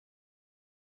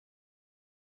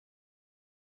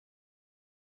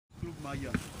Hi,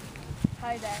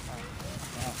 Dad.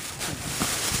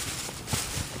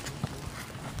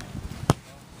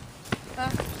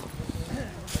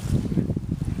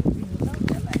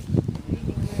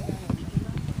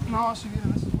 No, si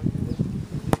viene eso.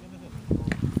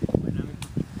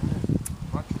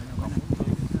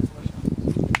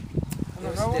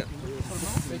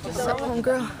 What's up,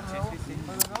 homegirl?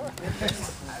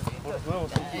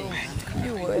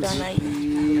 You would all night.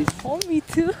 Oh, me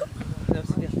too.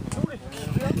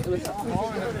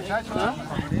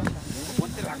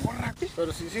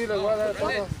 Pero sí, les voy a dar todo.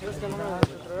 Es que no me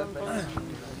entregaron todo.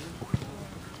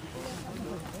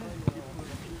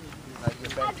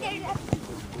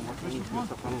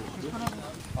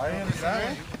 Ahí está,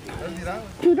 ¿eh?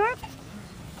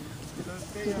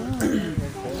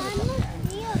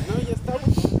 No, ya está.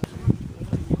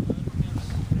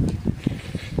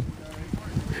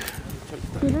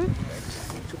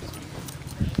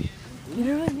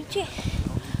 Mira, Michi.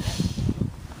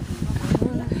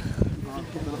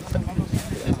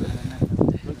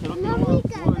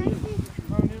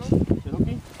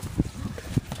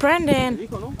 Brandon,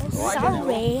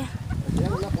 sorry.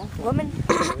 Woman.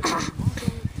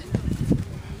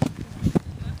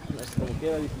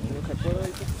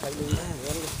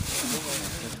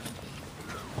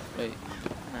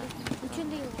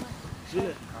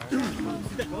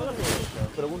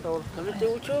 Pregunta ahora.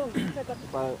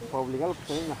 Para obligarlo a que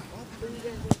se venga.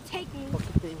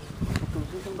 Porque lo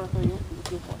siento un rato yo.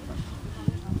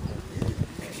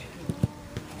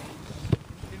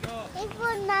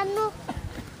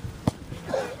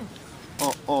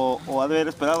 O ha de haber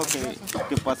esperado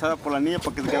que pasara por la niña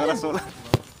para que se quedara sola.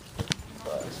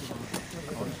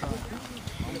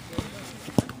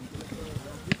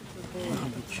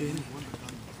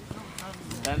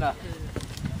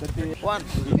 Juan,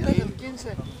 mira el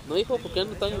 15. No, hijo, ¿por qué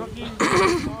no están? Tú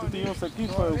tienes aquí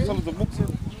para usarlos de boxeo.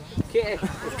 ¿Qué?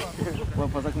 Puede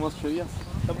pasar como 8 días.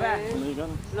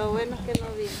 Lo bueno es que no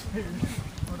viene.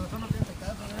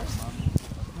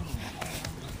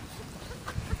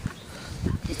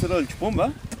 ¿Este era el chupón,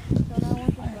 va?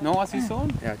 No, así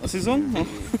son. ¿Así son? No.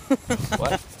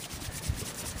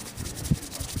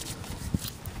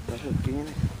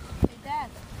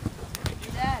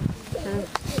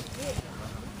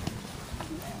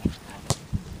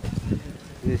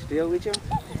 ¿Y despido, Wicho?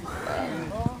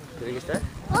 ¿Tiene que estar?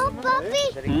 Oh, papi,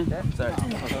 ¿Tiene que estar?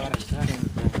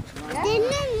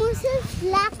 tienen muchos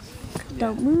flags.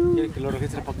 ¿Quiere que lo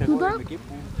registre para que juegue mi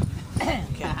equipo?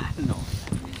 No.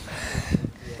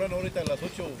 Bueno, ahorita a las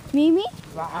 8. Mimi?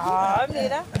 Ah,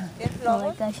 mira, qué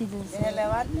flojo. Que se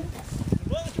levante.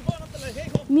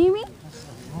 Mimi?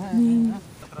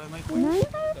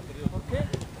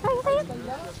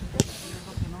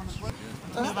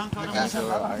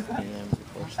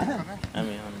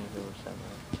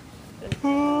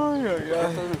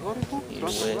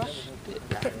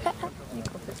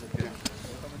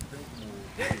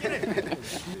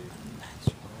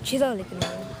 She's all looking at me.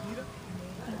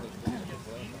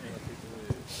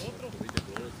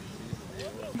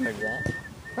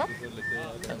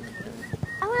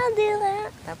 I wanna do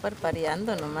that. Está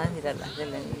parpadeando nomás, mira,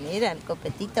 mira el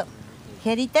copetito.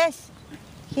 Jeritas,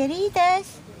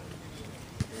 Jeritas.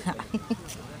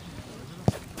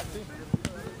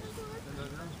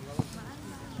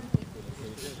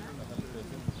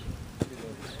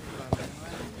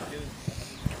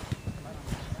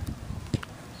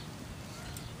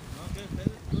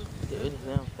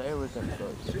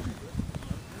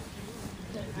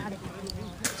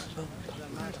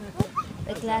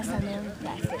 Like last time in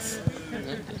practice.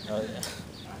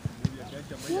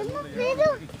 Yo no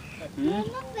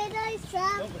pero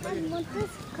estar en muchas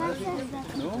casas.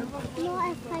 No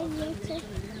hay falletes.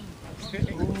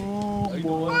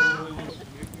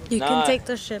 You can take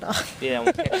the shit off. Yeah,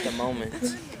 we'll catch the moment.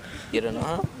 You don't know,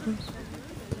 huh?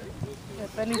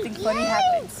 If anything funny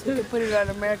happens, we can put it on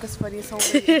America's Funniest Home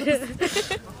Videos.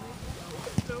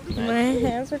 My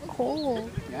hands are cold.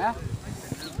 Yeah.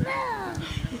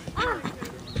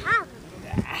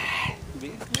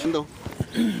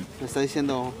 Le está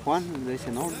diciendo Juan, le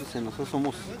dice no, dice nosotros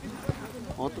somos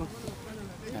otros.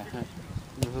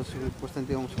 Nosotros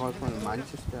supuestamente íbamos a jugar con el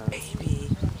Manchester. Baby.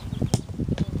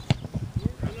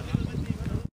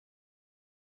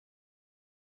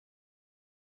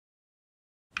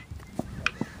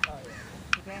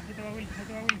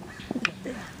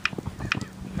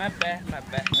 My bad.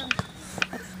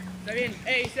 Está bien.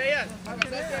 Ey, Isaías,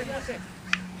 marcando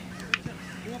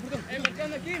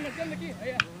aquí,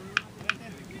 allá.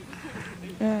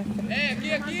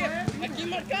 Aquí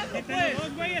marcando, pues.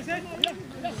 Dos güeyes,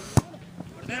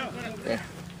 Mira.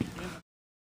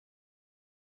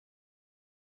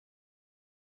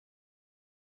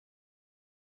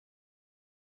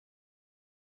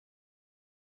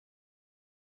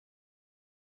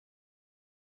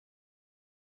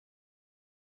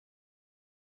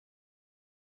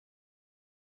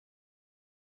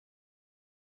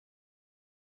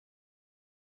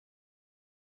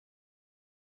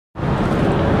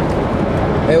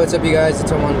 Hey, what's up you guys?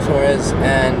 It's Armando Torres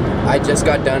and I just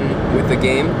got done with the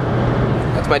game.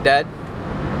 That's my dad.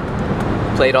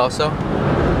 Played also.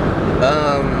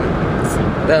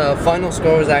 The final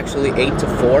score was actually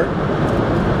 8-4.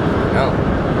 No.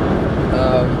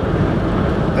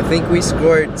 I think we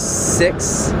scored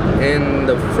 6 in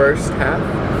the first half.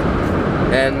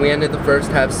 And we ended the first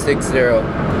half 6-0.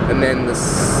 And then the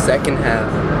second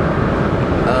half,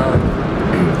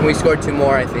 we scored 2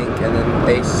 more, I think, and then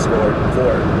they scored 4.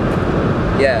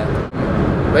 Yeah.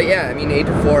 But yeah, I mean,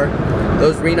 8-4.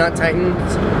 Those Rinat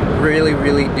Titans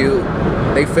really do.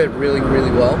 They fit really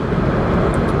well.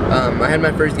 I had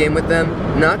my first game with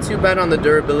them. Not too bad on the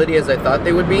durability as I thought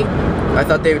they would be. I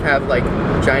thought they would have like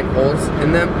giant holes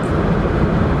in them,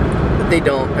 but they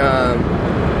don't.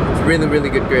 It's really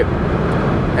good grip,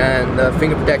 and the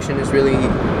finger protection is really,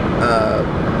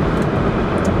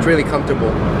 it's really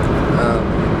comfortable.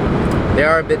 They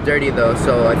are a bit dirty though,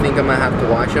 so I think I'm gonna have to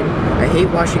wash them. I hate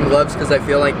washing gloves because I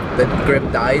feel like the grip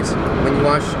dies when you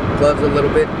wash gloves a little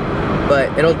bit, but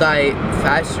it'll die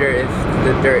faster if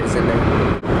the dirt is in there.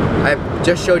 I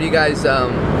just showed you guys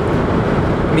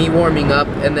me warming up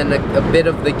and then a bit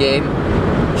of the game.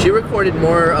 She recorded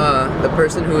more, the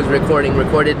person who was recorded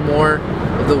more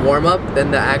of the warm-up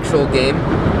than the actual game,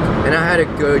 and I had a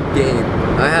good game.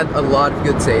 I had a lot of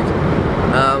good saves,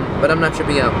 but I'm not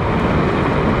tripping out.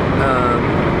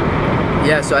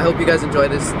 Yeah, so I hope you guys enjoy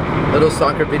this little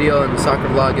soccer video and soccer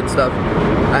vlog and stuff.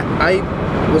 I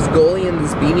was goalie in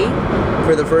this beanie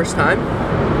for the first time,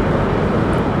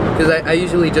 because I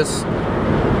usually just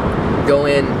go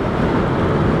in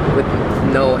with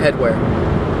no headwear.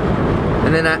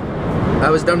 And then I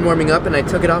was done warming up and I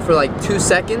took it off for like 2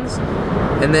 seconds,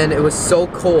 and then it was so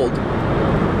cold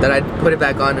that I put it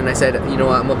back on and I said, you know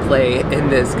what, I'm gonna play in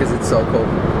this because it's so cold.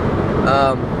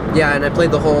 Yeah, and I played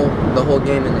the whole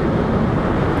game in it.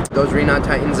 Those Rinat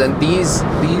Titans, and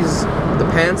the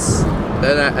pants,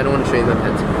 I don't want to show you the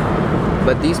pants,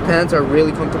 but these pants are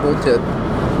really comfortable to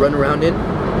run around in.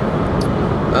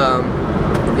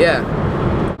 Yeah.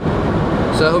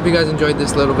 So I hope you guys enjoyed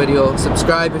this little video.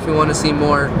 Subscribe if you want to see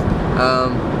more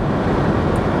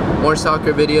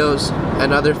soccer videos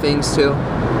and other things too.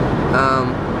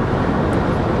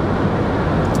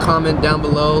 Comment down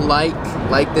below,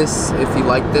 like this if you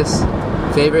like this,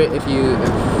 favorite if you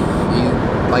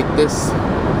like this.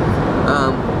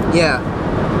 Yeah,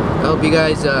 I hope you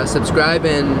guys subscribe,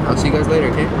 and I'll see you guys later,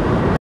 okay?